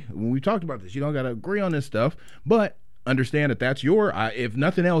agree. When we talked about this, you don't got to agree on this stuff, but understand that that's if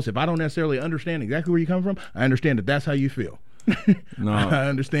nothing else, if I don't necessarily understand exactly where you come from, I understand that that's how you feel. No, I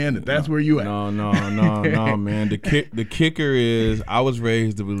understand that that's where you at. No, man. The kicker is I was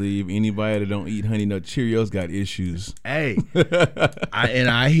raised to believe anybody that don't eat Honey Nut Cheerios got issues. Hey,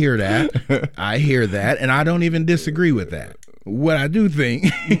 I hear that. I hear that, and I don't even disagree with that. What I do think,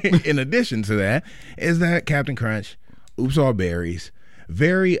 in addition to that, is that Captain Crunch, Oops All Berries,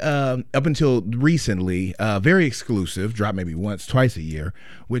 very up until recently, very exclusive, drop maybe once, twice a year,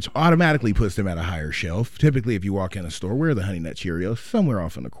 which automatically puts them at a higher shelf. Typically, if you walk in a store, where are the Honey Nut Cheerios? Somewhere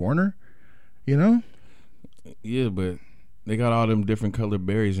off in the corner, Yeah, but they got all them different colored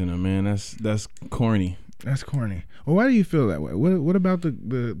berries in them, man. That's corny. That's corny. Well, why do you feel that way? What about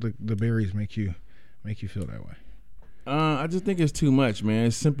the berries make you feel that way? I just think it's too much, man.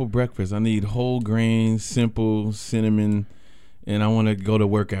 It's simple breakfast. I need whole grains, simple cinnamon, and I want to go to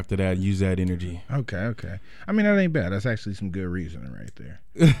work after that and use that energy. Okay. I mean, that ain't bad. That's actually some good reasoning right there.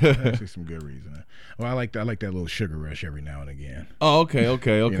 That's actually some good reasoning. Well, I like that little sugar rush every now and again. Oh,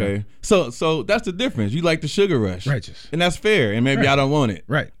 okay. So that's the difference. You like the sugar rush. Righteous. And that's fair, and maybe I don't want it.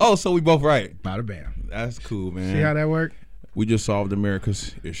 Right. Oh, so we both right. Bada bam. That's cool, man. See how that worked? We just solved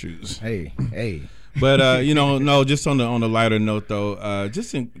America's issues. Hey. But no, just on the lighter note though,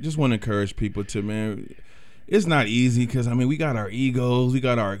 just want to encourage people to, man, it's not easy because I mean we got our egos, we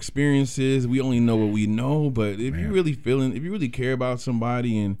got our experiences, we only know what we know. But if you really care about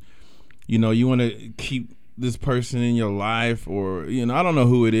somebody and you want to keep this person in your life, or I don't know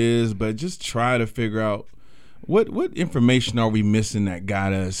who it is, but just try to figure out what information are we missing that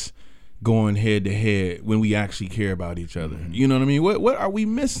got us going head to head when we actually care about each other. You know what I mean? What are we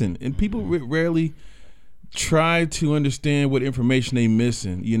missing? And people rarely try to understand what information they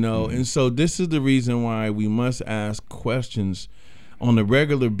missing, And so this is the reason why we must ask questions on a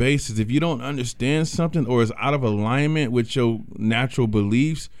regular basis. If you don't understand something or is out of alignment with your natural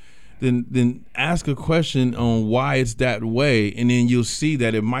beliefs, then ask a question on why it's that way, and then you'll see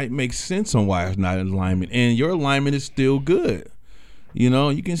that it might make sense on why it's not in alignment, and your alignment is still good.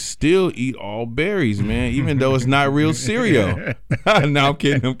 You can still eat all berries, man, even though it's not real cereal. No, I'm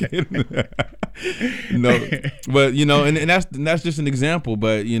kidding. No, but and that's just an example.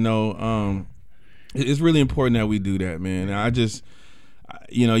 But it's really important that we do that, man. I just,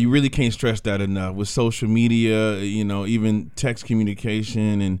 you really can't stress that enough with social media. Even text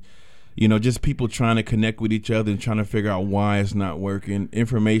communication and just people trying to connect with each other and trying to figure out why it's not working.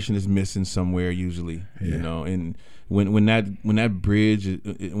 Information is missing somewhere usually, and when that bridge,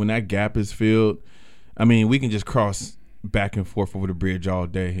 when that gap is filled, I mean, we can just cross back and forth over the bridge all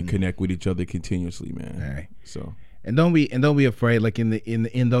day and connect with each other continuously, man. All right. So. And don't be afraid. Like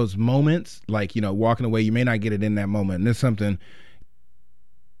in those moments, like walking away, you may not get it in that moment, and there's something.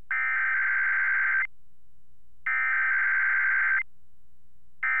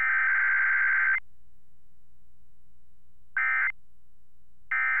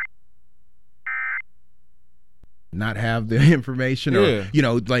 Not have the information, or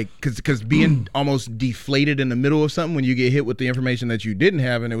because being almost deflated in the middle of something when you get hit with the information that you didn't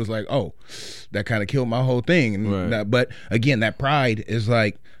have, and it was like, oh, that kind of killed my whole thing. And right. But again, that pride is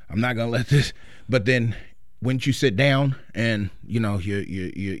like, I'm not gonna let this. But then once you sit down and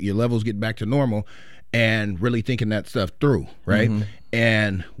your levels get back to normal, and really thinking that stuff through, right? Mm-hmm.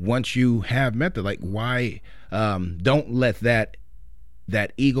 And once you have met that, like, why don't let that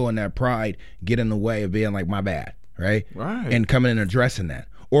ego and that pride get in the way of being like, my bad, right? Right. And coming and addressing that,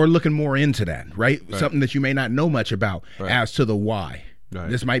 or looking more into that, right? Something that you may not know much about as to the why. Right.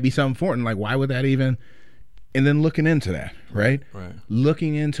 This might be something important, like, why would that even? And then looking into that, right? Right.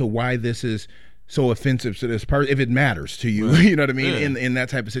 Looking into why this is so offensive to this person, if it matters to you, you know what I mean? In that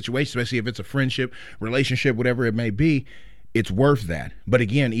type of situation, especially if it's a friendship, relationship, whatever it may be, it's worth that. But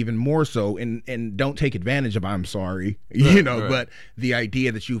again, even more so, and don't take advantage of I'm sorry, you know, but the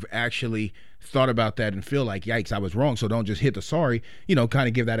idea that you've actually thought about that and feel like, yikes, I was wrong. So don't just hit the sorry, you know, kind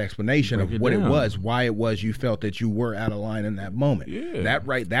of give that explanation of what it was, why it was you felt that you were out of line in that moment. Yeah.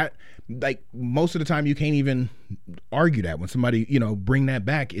 That like most of the time you can't even argue that when somebody, you know, bring that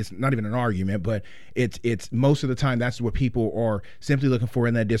back. It's not even an argument, but it's most of the time that's what people are simply looking for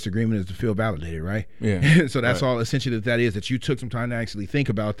in that disagreement, is to feel validated, right? Yeah. So that's all essentially that is, that you took some time to actually think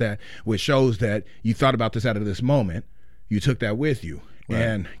about that, which shows that you thought about this out of this moment. You took that with you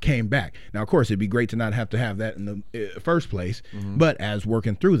and came back. Now, of course, it'd be great to not have to have that in the first place, but as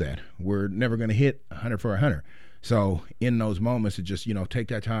working through that, we're never going to hit 100 for 100. So in those moments, to just, you know, take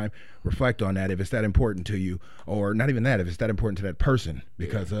that time, reflect on that if it's that important to you, or not even that, if it's that important to that person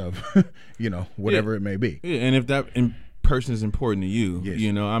because of, you know, whatever it may be. Yeah, and if that person is important to you,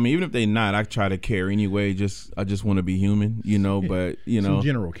 you know, I mean, even if they not, I try to care anyway. I just want to be human, you know. But you know, some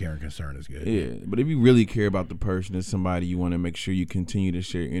general care and concern is good. Yeah, but if you really care about the person, it's somebody you want to make sure you continue to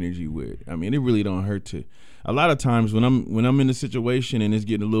share energy with. I mean, it really don't hurt to. A lot of times when I'm in a situation and it's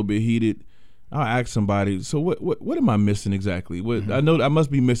getting a little bit heated, I'll ask somebody, so what am I missing exactly? I know I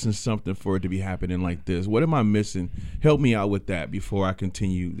must be missing something for it to be happening like this. What am I missing? Help me out with that before I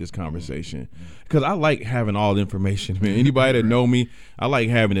continue this conversation. Because I like having all the information, man. Anybody that know me, I like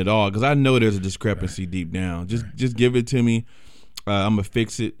having it all, because I know there's a discrepancy deep down. Just give it to me. I'm going to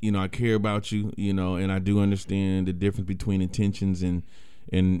fix it. You know, I care about you, you know, and I do understand the difference between intentions and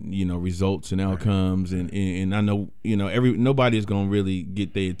you know, results and outcomes. And I know, you know, nobody is going to really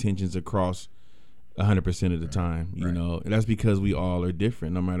get their intentions across 100% of the time, you know, and that's because we all are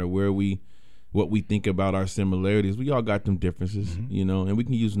different. No matter what we think about our similarities, we all got them differences, you know, and we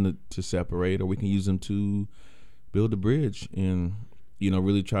can use them to separate, or we can use them to build a bridge and, you know,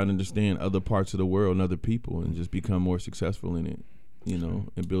 really try to understand other parts of the world and other people and just become more successful in it, you know,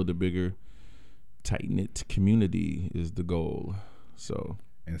 and build a bigger, tight-knit community is the goal. So,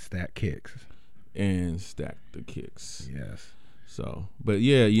 and stack kicks. And stack the kicks. Yes. So, but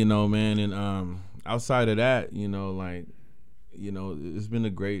yeah, you know, man, and outside of that, you know, like, you know, it's been a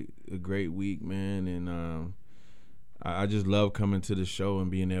great week, man, and I just love coming to the show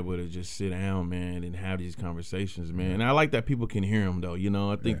and being able to just sit down, man, and have these conversations, man. And I like that people can hear them, though. You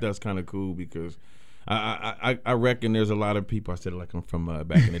know, I think that's kind of cool, because I reckon there's a lot of people. I said it like I'm from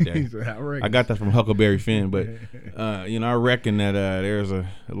back in the day. I got that from Huckleberry Finn, but you know, I reckon that there's a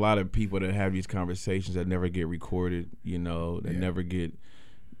lot of people that have these conversations that never get recorded. You know, that never get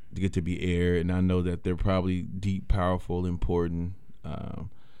to be aired, and I know that they're probably deep, powerful, important.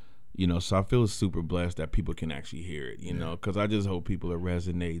 You know, so I feel super blessed that people can actually hear it. You know, because I just hope people are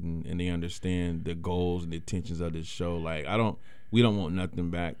resonating and they understand the goals and the intentions of this show. Like, we don't want nothing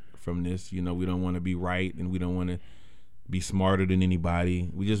back from this. You know, we don't want to be right, and we don't want to be smarter than anybody.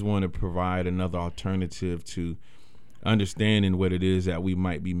 We just want to provide another alternative to understanding what it is that we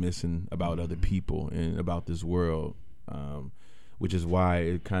might be missing about other people and about this world, which is why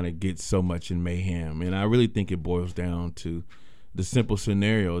it kind of gets so much in mayhem. And I really think it boils down to the simple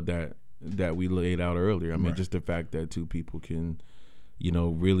scenario that we laid out earlier. I mean, just the fact that two people can, you know,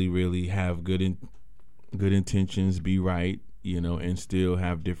 really, really have good intentions, be right, you know, and still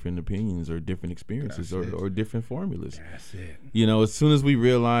have different opinions or different experiences or different formulas. That's it. You know, as soon as we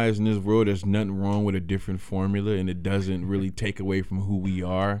realize in this world there's nothing wrong with a different formula, and it doesn't really take away from who we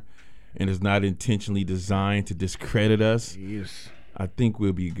are, and it's not intentionally designed to discredit us, I think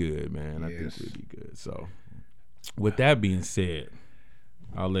we'll be good, man. I think we'll be good. So with that being said,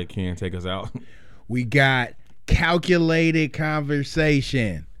 I'll let Ken take us out. We got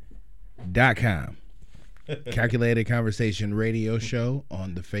CalculatedConversation.com. Calculated Conversation radio show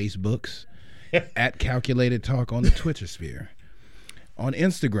on the Facebooks, at Calculated Talk on the Twitter sphere, on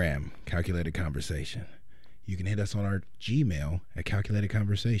Instagram, Calculated Conversation. You can hit us on our Gmail at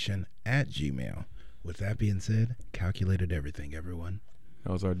calculatedconversation@gmail. With that being said, calculated everything, everyone.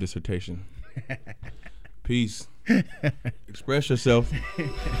 That was our dissertation. Peace. Express yourself.